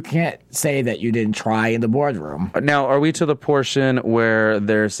you can't say that you didn't try in the boardroom. Now, are we to the portion where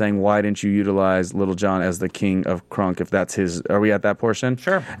they're saying, why didn't you utilize Little John as the king of Krunk, if that's his... Are we at that portion?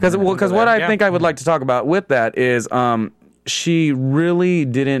 Sure. Because what I think I would like to talk about with that is she really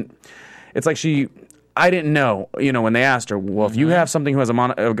didn't... It's like I didn't know, when they asked her, well, if you have something who has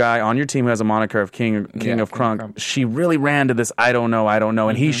a guy on your team who has a moniker of King of Krunk, she really ran to this, I don't know,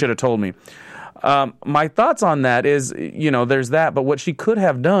 and he should have told me. My thoughts on that is, there's that, but what she could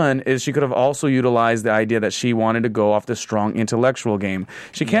have done is she could have also utilized the idea that she wanted to go off the strong intellectual game.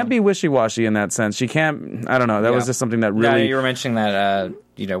 She can't be wishy-washy in that sense. She can't, I don't know, that was just something that really... Yeah, you were mentioning that,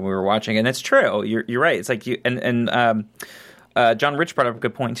 we were watching, and it's true. You're right. It's like John Rich brought up a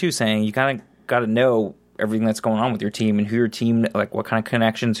good point, too, saying you kind of got to know everything that's going on with your team and who your team, like what kind of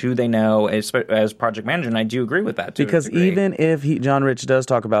connections, who they know as project manager, and I do agree with that too. Because even if John Rich does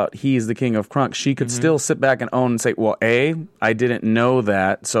talk about he's the king of Krunk, she could still sit back and own and say, well, A, I didn't know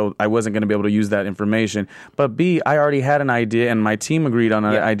that, so I wasn't going to be able to use that information. But B, I already had an idea, and my team agreed on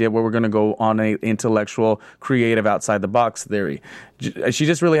an idea where we're going to go on an intellectual, creative, outside the box theory. She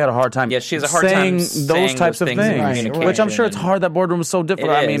just really had a hard time. Yeah, she has a hard time saying those types of things, which I'm sure it's hard. That boardroom was so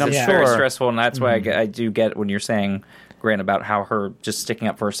difficult. I mean, I'm sure very stressful, and that's why I do get when you're saying, Grant, about how her just sticking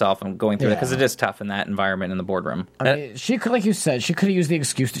up for herself and going through that, because it is tough in that environment in the boardroom. I mean, she could, like you said, she could have used the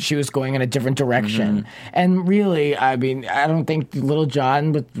excuse that she was going in a different direction, and really, I mean, I don't think Little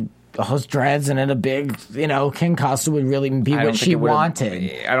John with those dreads and in a big, king costume would really be what she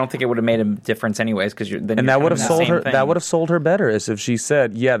wanted. I don't think it would have made a difference anyways, because that would have sold her. That would have sold her better, as if she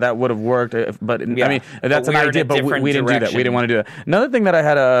said, "Yeah, that would have worked." But I mean, that's an idea, but we didn't do that. We didn't want to do that. Another thing that I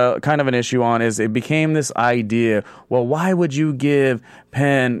had a kind of an issue on is it became this idea. Well, why would you give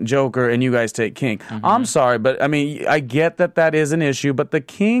Penn Joker and you guys take King? I'm sorry, but I mean, I get that is an issue, but the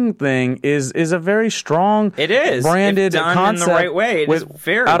King thing is a very strong, branded done concept in the right way. It is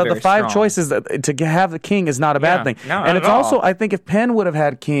very out of the five strong choices to have the King is not a bad thing. No, and it's also, I think, if Penn would have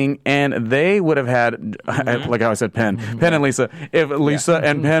had King and they would have had, like how I said, Penn and Lisa. If Lisa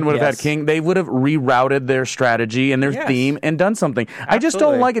and Penn would have had King, they would have rerouted their strategy and their theme and done something. I just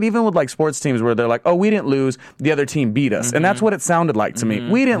don't like it, even with like sports teams where they're like, oh, we didn't lose, the other team beat us, and that's what it sounded like to me.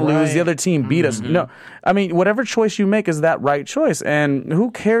 We didn't lose, the other team beat us. No, I mean, whatever choice you make is that right choice, and who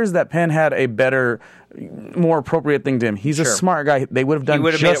cares that Penn had a better, more appropriate thing to him? He's a smart guy. They would have done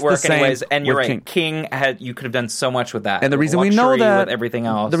just made it work the same anyways. And you're right, King you could have done so much with that. And the reason we know that, with everything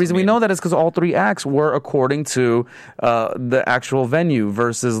else, the reason we know that is because all three acts were according to the actual venue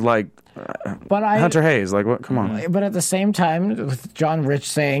versus like Hunter Hayes. Like, what? Come on. But at the same time, with John Rich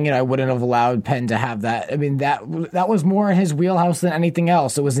saying, I wouldn't have allowed Penn to have that. I mean, that was more in his wheelhouse than anything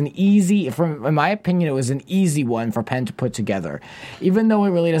else. It was in my opinion, it was an easy one for Penn to put together, even though it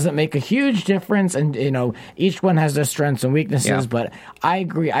really doesn't make a huge difference. And each one has their strengths and weaknesses. Yeah. But I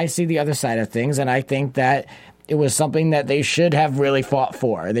agree. I see the other side of things, and I think that it was something that they should have really fought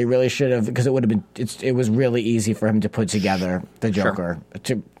for. They really should have, because it would have been. It was really easy for him to put together the Joker.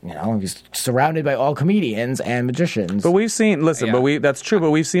 he's surrounded by all comedians and magicians. But we've seen, that's true,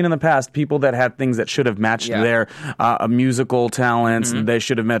 but we've seen in the past people that had things that should have matched their musical talents, they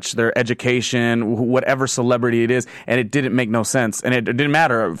should have matched their education, whatever celebrity it is, and it didn't make no sense. And it didn't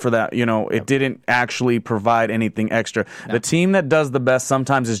matter for that, it didn't actually provide anything extra. No. The team that does the best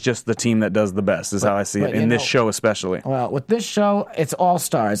sometimes is just the team that does the best, is how I see it, in this show especially. Well, with this show, it's all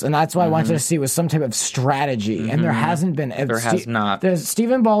stars, and that's what I wanted to see was some type of strategy, and there hasn't been. There has not. There's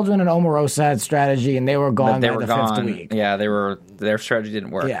Stephen Baldwin and Omarosa had strategy, and they were gone by the fifth week. Yeah, their strategy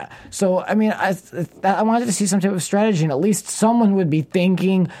didn't work. Yeah. So, I mean, I wanted to see some type of strategy, and at least someone would be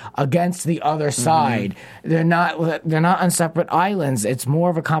thinking against the other side. They're not on separate islands. It's more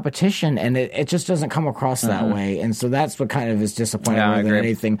of a competition, and it just doesn't come across that way. And so that's what kind of is disappointing more than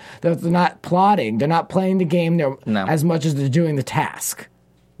anything. They're not plotting. They're not playing the game as much as they're doing the task.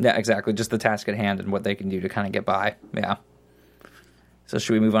 Yeah, exactly. Just the task at hand and what they can do to kind of get by. Yeah. So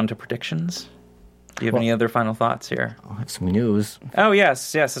should we move on to predictions? Do you have any other final thoughts here? Some news. Oh,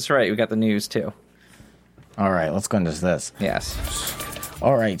 yes, that's right. We got the news, too. All right, let's go into this. Yes.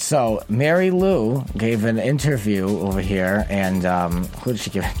 All right, so Mary Lou gave an interview over here, and who did she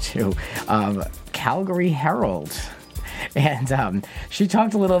give it to? Calgary Herald. And she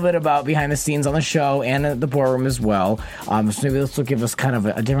talked a little bit about behind the scenes on the show and the boardroom as well. So maybe this will give us kind of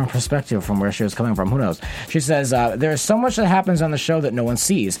a different perspective from where she was coming from. Who knows? She says, there is so much that happens on the show that no one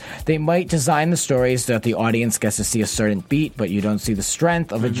sees. They might design the stories so that the audience gets to see a certain beat, but you don't see the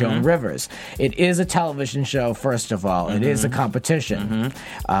strength of a Joan Rivers. It is a television show, first of all. It is a competition.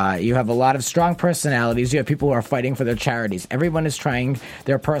 You have a lot of strong personalities. You have people who are fighting for their charities. Everyone is trying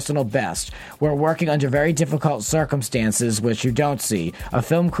their personal best. We're working under very difficult circumstances, which you don't see. A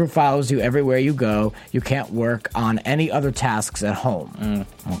film crew follows you everywhere you go. You can't work on any other tasks at home.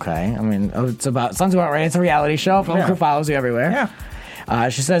 Okay, I mean, sounds about right. It's a reality show. Film crew follows you everywhere. Yeah.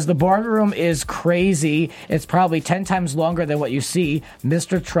 She says, the boardroom is crazy. It's probably 10 times longer than what you see.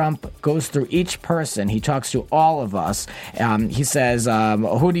 Mr. Trump goes through each person. He talks to all of us. He says,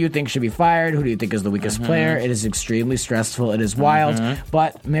 who do you think should be fired? Who do you think is the weakest player? It is extremely stressful. It is wild.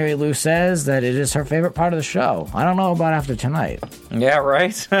 But Mary Lou says that it is her favorite part of the show. I don't know about after tonight. Yeah,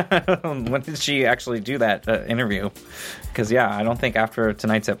 right? When did she actually do that interview? Because, I don't think after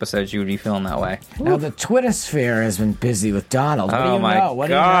tonight's episode you would be feeling that way. Now, the Twitter sphere has been busy with Donald. What do you know? Oh, my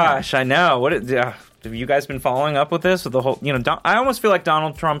gosh, I know. Have you guys been following up with this? With the whole, I almost feel like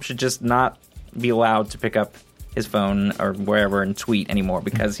Donald Trump should just not be allowed to pick up his phone or wherever and tweet anymore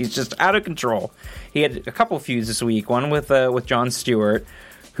because he's just out of control. He had a couple of feuds this week, one with Jon Stewart,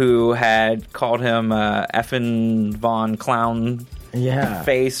 who had called him effing Von Clown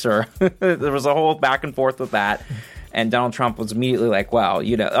face, or there was a whole back and forth with that. And Donald Trump was immediately like, wow,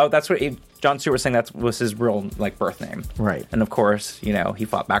 that's what Jon Stewart was saying that was his real, birth name. Right. And, of course, he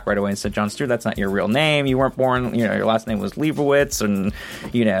fought back right away and said, Jon Stewart, that's not your real name. You weren't born, your last name was Leibowitz, and,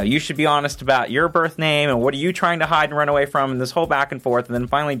 you should be honest about your birth name, and what are you trying to hide and run away from, and this whole back and forth. And then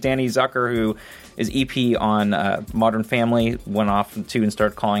finally Danny Zucker, who is EP on Modern Family, went off, too, and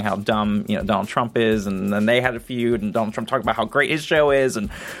started calling how dumb, Donald Trump is, and then they had a feud, and Donald Trump talked about how great his show is, and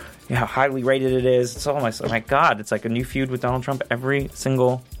how highly rated it is. It's my God, it's like a new feud with Donald Trump every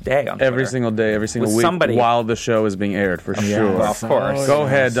single day on Twitter. Every single day, every single week, while the show is being aired, for sure. Well, of course. Go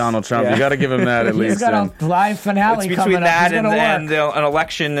ahead, Donald Trump. You got to give him that at least. He's got a live finale it's coming between that up. and an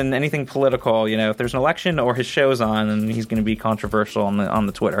election and anything political. If there's an election or his show's on, and he's going to be controversial on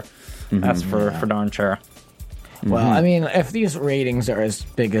the Twitter. That's for darn sure. Well, I mean, if these ratings are as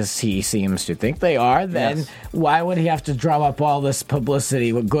big as he seems to think they are, then why would he have to drum up all this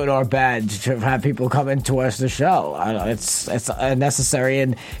publicity, good or bad, to have people come in to watch the show? It's unnecessary,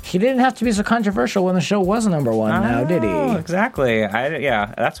 and he didn't have to be so controversial when the show was number one now, did he? Exactly.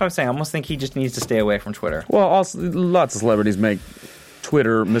 That's what I'm saying. I almost think he just needs to stay away from Twitter. Well, also, lots of celebrities make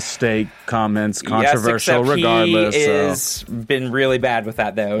Twitter mistake comments, controversial regardless. He has been really bad with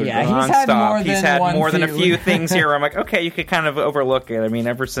that, though. Yeah, he's had more than a few things here where I'm like, okay, you could kind of overlook it. I mean,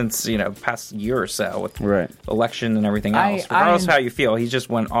 ever since, past year or so with election and everything else. Regardless of how you feel, he just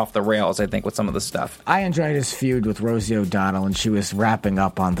went off the rails, I think, with some of the stuff. I enjoyed his feud with Rosie O'Donnell when she was wrapping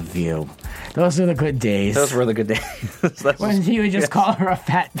up on The View. Those were the good days. Those were the good days. When he would just call her a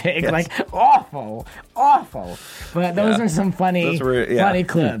fat pig. Like, awful. But those are some funny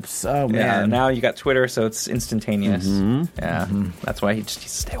clips. Oh, man. Yeah, now you got Twitter, so it's instantaneous. That's why he just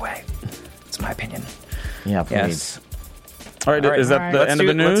needs to stay away. That's my opinion. Yeah, please. Yes. All right, is that the end of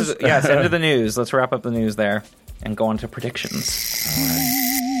the news? Yes, end of the news. Let's wrap up the news there and go on to predictions. All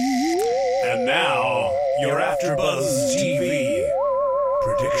right. And now, your AfterBuzz TV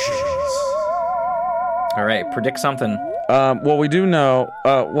predictions. All right, predict something. Well, we do know.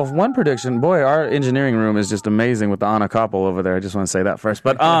 One prediction. Boy, our engineering room is just amazing with the Anna Koppel over there. I just want to say that first.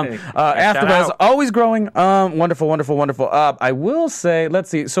 But AfterBuzz always growing. Wonderful, wonderful, wonderful. I will say, let's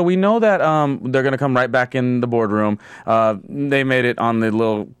see. So we know that they're going to come right back in the boardroom. They made it on the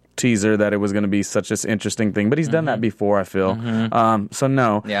little teaser that it was going to be such an interesting thing, but he's done that before, I feel. So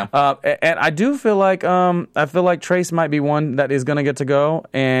no. Yeah. And I do feel like Trace might be one that is going to get to go,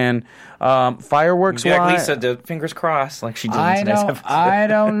 and fireworks wise, like Lisa did, fingers crossed, like she did. I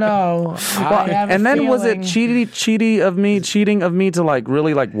don't know. And then was it cheating of me to like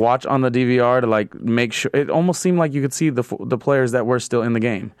really like watch on the DVR to like make sure? It almost seemed like you could see the players that were still in the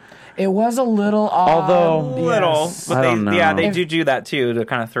game. It was a little odd. But I don't know. Yeah, they do that too to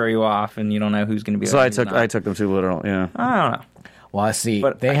kind of throw you off, and you don't know who's going to be. So I took them too literal. Yeah, I don't know. Well, I see.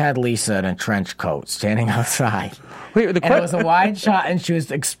 But they had Lisa in a trench coat standing outside. Wait, and it was a wide shot, and she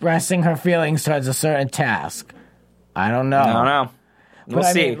was expressing her feelings towards a certain task. I don't know. I don't know. We'll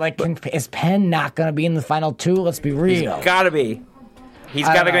see. Is Penn not going to be in the final two? Let's be real. He's got to be. He's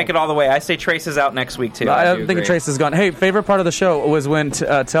got to make it all the way. I say Trace is out next week, too. I think Trace is gone. Hey, favorite part of the show was when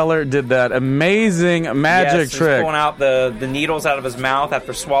Teller did that amazing magic trick. He's pulling out the needles out of his mouth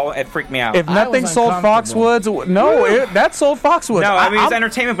after swallowing. It freaked me out. If nothing sold Foxwoods, that sold Foxwoods. No, I mean, it's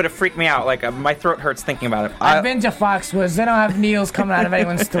entertainment, but it freaked me out. Like, my throat hurts thinking about it. I've been to Foxwoods. They don't have needles coming out of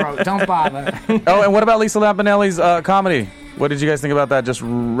anyone's throat. Don't bother. Oh, and what about Lisa Lampanelli's comedy? What did you guys think about that? Just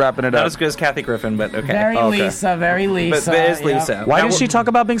wrapping it up. Not as good as Kathy Griffin, but okay. Very Lisa. But it is Lisa. Why did she talk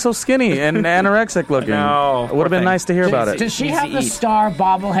about being so skinny and anorexic looking? No. It would have been nice to hear about it. Does she have the star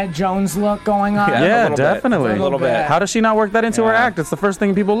bobblehead Jones look going on? Yeah, definitely. A little bit. How does she not work that into her act? It's the first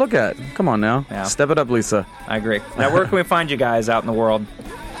thing people look at. Come on now. Yeah. Step it up, Lisa. I agree. Now, where can we find you guys out in the world?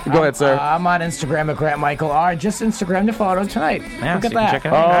 Go ahead, sir. I'm on Instagram at Grant Michael R. Just Instagrammed a photo tonight. Yeah, Look at so you that. can check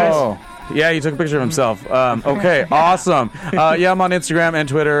it out, guys. Yeah, he took a picture of himself. Okay, awesome. I'm on Instagram and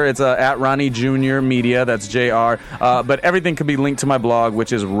Twitter. It's at Ronnie Jr. Media. That's JR. But everything can be linked to my blog,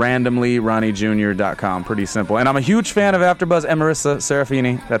 which is randomlyronniejr.com. Pretty simple. And I'm a huge fan of AfterBuzz and Marissa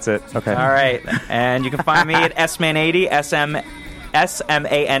Serafini. That's it. Okay. All right. And you can find me at SMan80,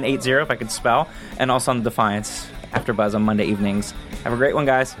 SMAN80, if I could spell. And also on Defiance AfterBuzz on Monday evenings. Have a great one,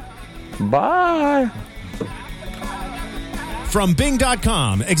 guys. Bye. From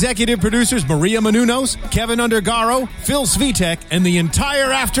Bing.com, executive producers Maria Menounos, Kevin Undergaro, Phil Svitek, and the entire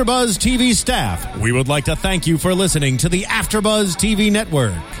AfterBuzz TV staff, we would like to thank you for listening to the AfterBuzz TV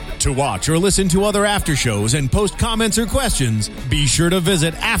network. To watch or listen to other after shows and post comments or questions, be sure to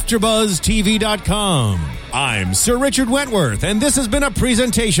visit AfterBuzzTV.com. I'm Sir Richard Wentworth, and this has been a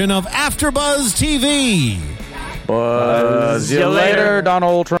presentation of AfterBuzz TV. Buzz you later,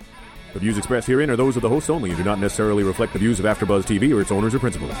 Donald Trump. The views expressed herein are those of the hosts only and do not necessarily reflect the views of AfterBuzz TV or its owners or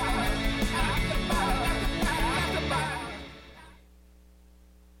principals.